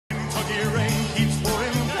rocky rain keeps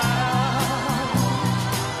pouring down,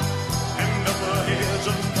 and up ahead's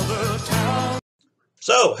another town.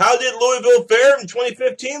 So, how did Louisville fare in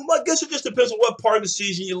 2015? Well, I guess it just depends on what part of the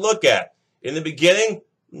season you look at. In the beginning,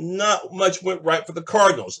 not much went right for the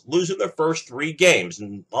Cardinals, losing their first 3 games.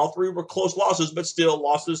 And all 3 were close losses, but still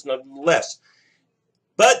losses nonetheless.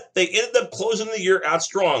 But they ended up closing the year out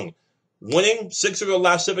strong, winning 6 of their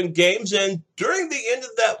last 7 games. And during the end of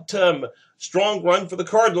that strong run for the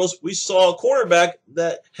Cardinals, we saw a quarterback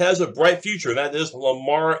that has a bright future, and that is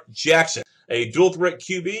Lamar Jackson, a dual-threat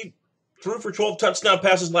QB. Threw for 12 touchdown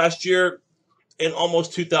passes last year and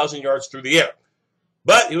almost 2,000 yards through the air.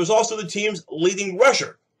 But he was also the team's leading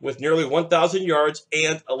rusher with nearly 1,000 yards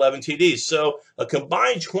and 11 TDs. So a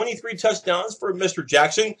combined 23 touchdowns for Mr.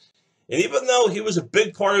 Jackson. And even though he was a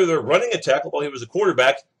big part of their running attack, although he was a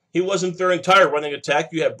quarterback, he wasn't their entire running attack.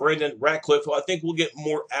 You have Brandon Ratcliffe, who I think will get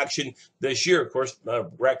more action this year. Of course,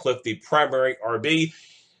 Ratcliffe, the primary RB.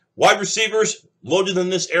 Wide receivers loaded in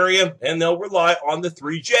this area, and they'll rely on the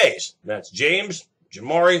 3 J's. That's James,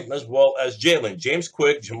 Jamari, as well as Jalen. James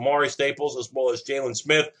Quick, Jamari Staples, as well as Jalen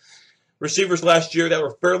Smith. Receivers last year that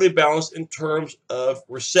were fairly balanced in terms of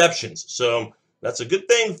receptions. So that's a good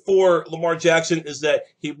thing for Lamar Jackson, is that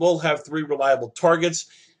he will have 3 reliable targets.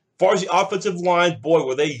 As far as the offensive line, boy,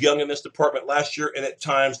 were they young in this department last year, and at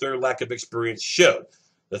times their lack of experience showed.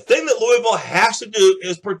 The thing that Louisville has to do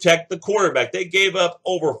is protect the quarterback. They gave up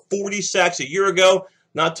over 40 sacks a year ago,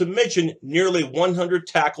 not to mention nearly 100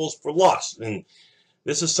 tackles for loss. And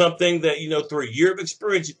this is something that, you know, through a year of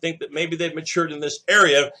experience, you think that maybe they've matured in this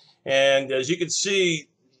area. And as you can see,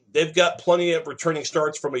 they've got plenty of returning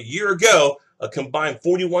starts from a year ago, a combined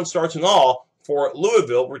 41 starts in all for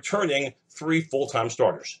Louisville, returning 3 full-time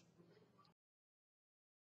starters.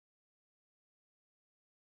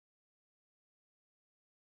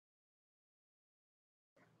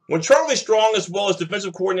 When Charlie Strong, as well as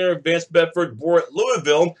defensive coordinator Vance Bedford, were at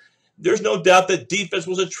Louisville, there's no doubt that defense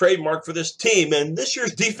was a trademark for this team, and this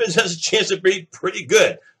year's defense has a chance to be pretty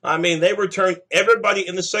good. I mean, they returned everybody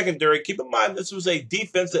in the secondary. Keep in mind, this was a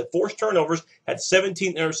defense that forced turnovers, had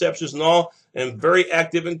 17 interceptions in all, and very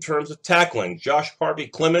active in terms of tackling. Josh Harvey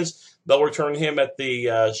Clemens, they'll return him at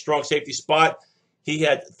the strong safety spot. He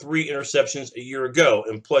had 3 interceptions a year ago,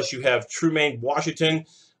 and plus you have Trumaine Washington.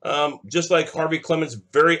 Just like Harvey Clemens,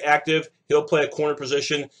 very active. He'll play a corner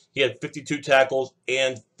position. He had 52 tackles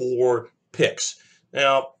and 4 picks.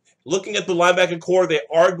 Now, looking at the linebacking core, they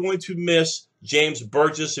are going to miss James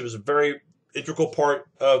Burgess. It was a very integral part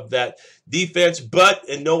of that defense, but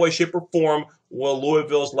in no way, shape, or form will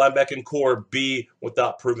Louisville's linebacking core be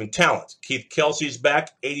without proven talent. Keith Kelsey's back,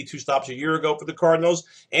 82 stops a year ago for the Cardinals,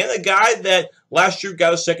 and a guy that last year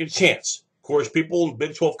got a second chance. Of course, people in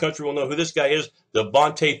Big 12 country will know who this guy is,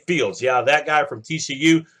 Devontae Fields. Yeah, that guy from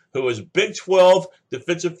T.C.U. who was Big 12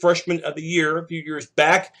 Defensive Freshman of the Year a few years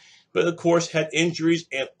back, but of course had injuries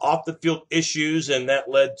and off-the-field issues, and that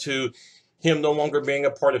led to him no longer being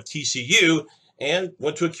a part of T.C.U. and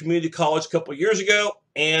went to a community college a couple years ago,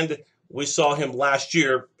 and we saw him last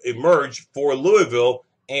year emerge for Louisville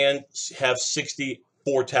and have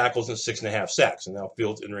 64 tackles and 6.5 sacks, and now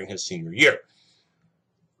Fields entering his senior year.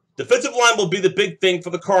 Defensive line will be the big thing for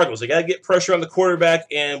the Cardinals. They got to get pressure on the quarterback,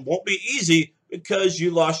 and won't be easy because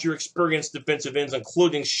you lost your experienced defensive ends,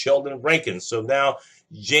 including Sheldon Rankins. So now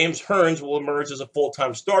James Hearns will emerge as a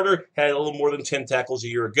full-time starter. Had a little more than 10 tackles a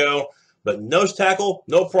year ago. But nose tackle,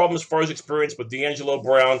 no problem as far as experience with D'Angelo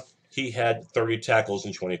Brown. He had 30 tackles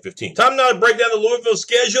in 2015. Time now to break down the Louisville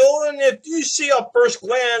schedule. And if you see at first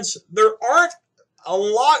glance, there aren't a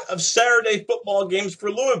lot of Saturday football games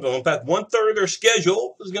for Louisville. In fact, 1/3 of their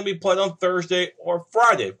schedule is going to be played on Thursday or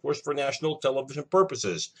Friday, of course, for national television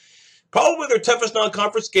purposes. Probably their toughest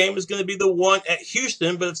non-conference game is going to be the one at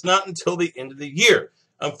Houston, but it's not until the end of the year.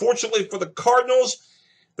 Unfortunately for the Cardinals,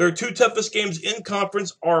 their 2 toughest games in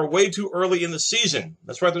conference are way too early in the season.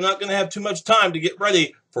 That's right, they're not going to have too much time to get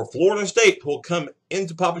ready for Florida State, who will come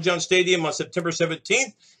into Papa John Stadium on September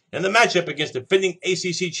 17th, and the matchup against defending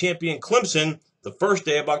ACC champion Clemson the first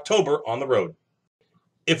day of October on the road.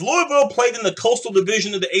 If Louisville played in the Coastal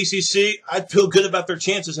Division of the ACC, I'd feel good about their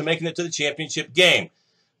chances of making it to the championship game.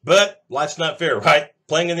 But life's not fair, right?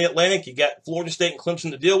 Playing in the Atlantic, you got Florida State and Clemson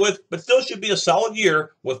to deal with, but still should be a solid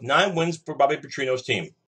year with 9 wins for Bobby Petrino's team.